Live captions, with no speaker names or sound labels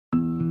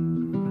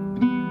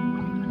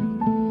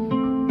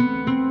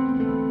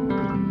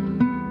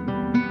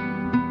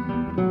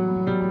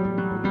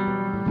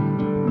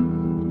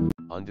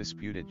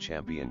Undisputed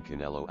champion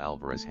Canelo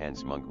Alvarez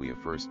hands Munguia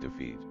first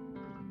defeat.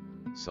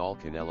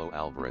 Canelo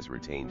Alvarez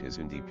retained his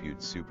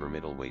undisputed super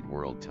middleweight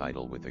world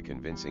title with a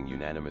convincing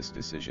unanimous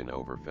decision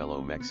over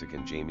fellow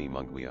Mexican Jaime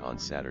Munguia on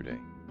Saturday.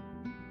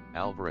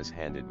 Alvarez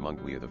handed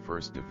Munguia the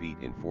first defeat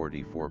in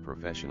 44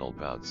 professional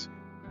bouts,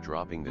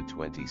 dropping the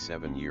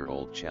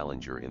 27-year-old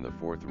challenger in the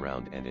fourth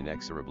round and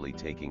inexorably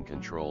taking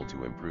control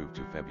to improve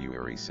to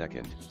February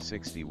 2,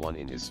 61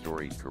 in his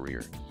storied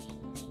career.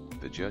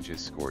 The judges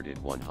scored it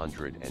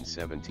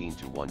 117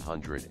 to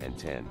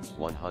 110,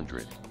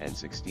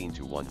 116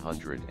 to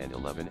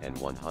 111 and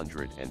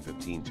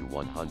 115 to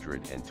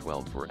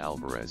 112 for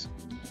Alvarez,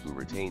 who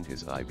retained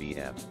his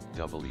IBF,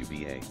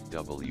 WBA,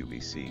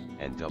 WBC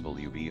and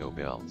WBO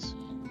belts.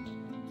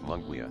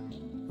 Munguia,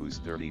 whose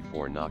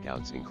 34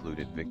 knockouts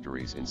included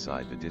victories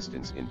inside the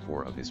distance in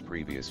 4 of his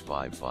previous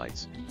 5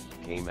 fights,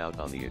 came out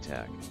on the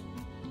attack.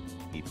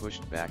 He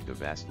pushed back the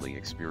vastly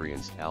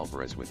experienced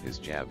Alvarez with his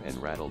jab and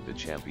rattled the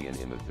champion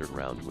in the third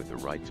round with a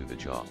right to the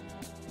jaw.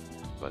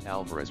 But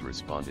Alvarez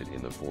responded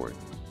in the fourth.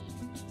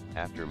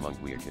 After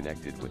Munguia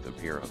connected with a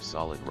pair of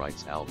solid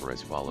rights,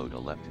 Alvarez followed a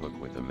left hook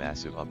with a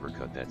massive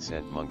uppercut that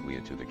sent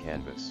Munguia to the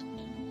canvas.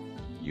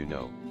 "You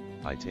know,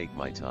 I take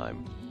my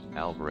time,"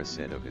 Alvarez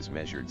said of his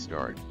measured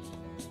start.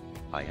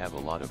 "I have a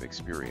lot of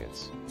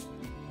experience.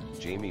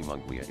 Jaime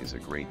Munguia is a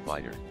great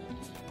fighter.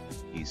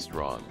 He's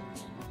strong.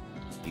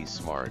 He's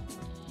smart,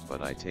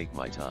 but I take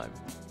my time."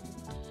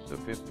 The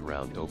fifth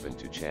round opened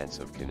to chants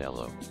of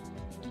Canelo,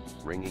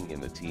 ringing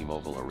in the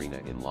T-Mobile Arena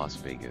in Las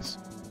Vegas,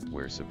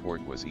 where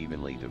support was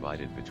evenly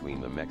divided between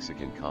the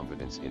Mexican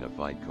combatants in a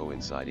fight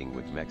coinciding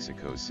with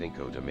Mexico's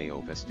Cinco de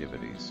Mayo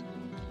festivities.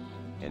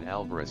 An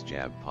Alvarez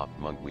jab popped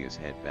Munguia's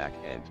head back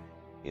and,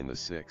 in the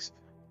sixth,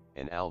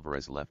 an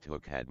Alvarez left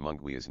hook had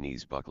Munguia's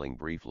knees buckling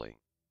briefly.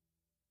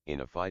 In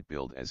a fight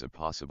billed as a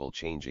possible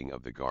changing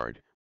of the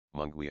guard,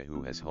 Munguia,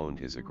 who has honed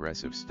his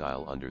aggressive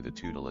style under the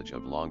tutelage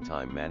of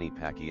longtime Manny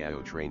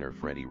Pacquiao trainer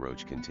Freddie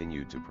Roach,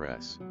 continued to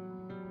press.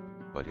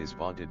 But his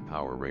vaunted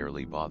power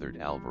rarely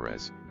bothered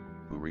Alvarez,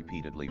 who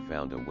repeatedly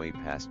found a way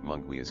past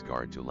Munguia's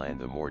guard to land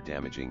the more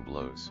damaging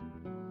blows.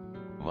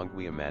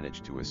 Munguia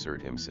managed to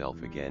assert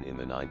himself again in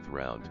the ninth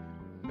round,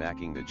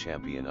 backing the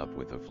champion up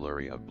with a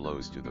flurry of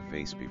blows to the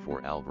face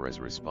before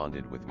Alvarez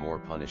responded with more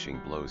punishing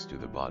blows to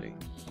the body.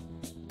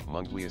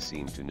 Munguia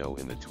seemed to know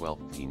in the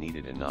 12th he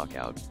needed a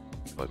knockout,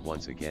 but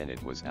once again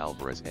it was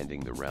Alvarez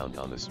ending the round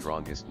on the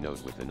strongest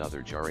note with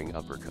another jarring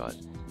uppercut.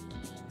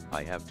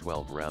 "I have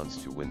 12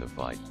 rounds to win the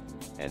fight,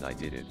 and I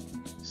did it,"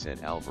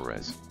 said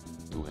Alvarez,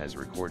 who has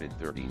recorded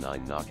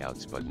 39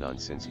 knockouts but none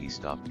since he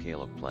stopped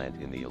Caleb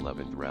Plant in the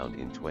 11th round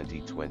in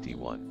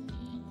 2021.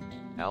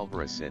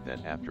 Alvarez said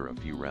that after a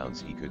few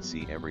rounds he could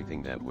see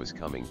everything that was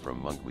coming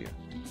from Munguia.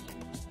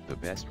 "The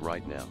best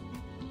right now.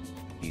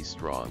 He's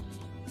strong,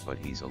 but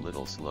he's a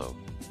little slow,"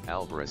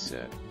 Alvarez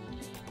said.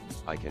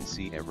 "I can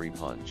see every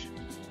punch.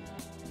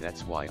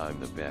 That's why I'm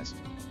the best,"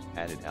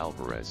 added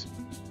Alvarez,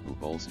 who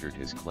bolstered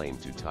his claim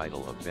to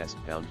title of best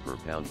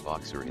pound-for-pound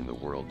boxer in the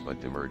world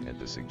but demurred at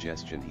the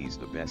suggestion he's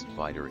the best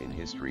fighter in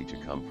history to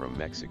come from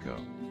Mexico.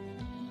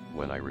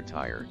 "When I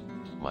retire,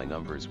 my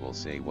numbers will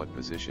say what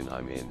position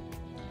I'm in,"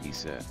 he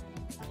said.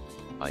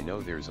 "I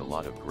know there's a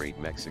lot of great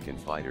Mexican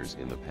fighters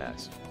in the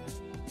past.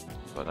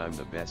 But I'm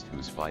the best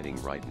who's fighting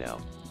right now,"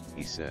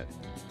 he said.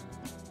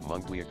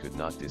 Munguia could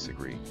not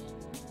disagree.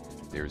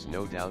 "There's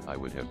no doubt I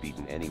would have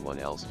beaten anyone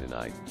else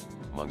tonight,"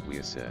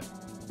 Munguia said.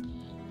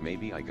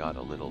 "Maybe I got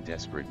a little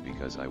desperate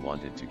because I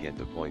wanted to get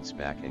the points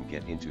back and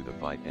get into the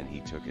fight and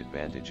he took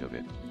advantage of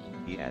it,"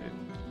 he added.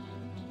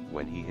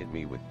 "When he hit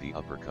me with the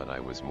uppercut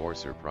I was more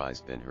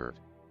surprised than hurt."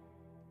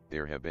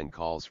 There have been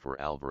calls for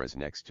Alvarez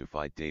next to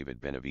fight David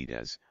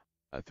Benavidez,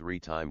 a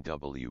 3-time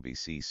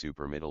WBC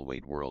super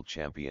middleweight world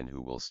champion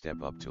who will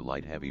step up to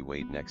light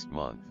heavyweight next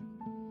month.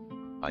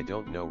 "I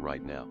don't know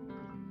right now.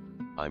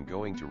 I'm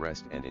going to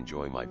rest and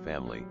enjoy my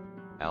family,"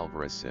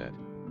 Alvarez said.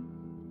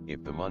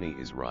 "If the money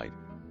is right,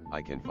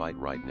 I can fight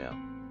right now.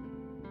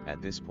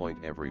 At this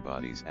point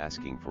everybody's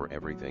asking for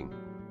everything,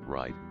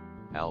 right?"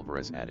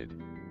 Alvarez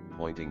added,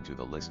 pointing to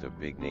the list of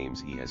big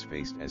names he has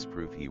faced as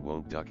proof he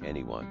won't duck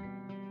anyone.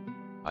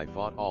 "I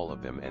fought all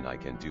of them and I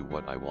can do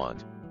what I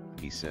want,"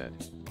 he said.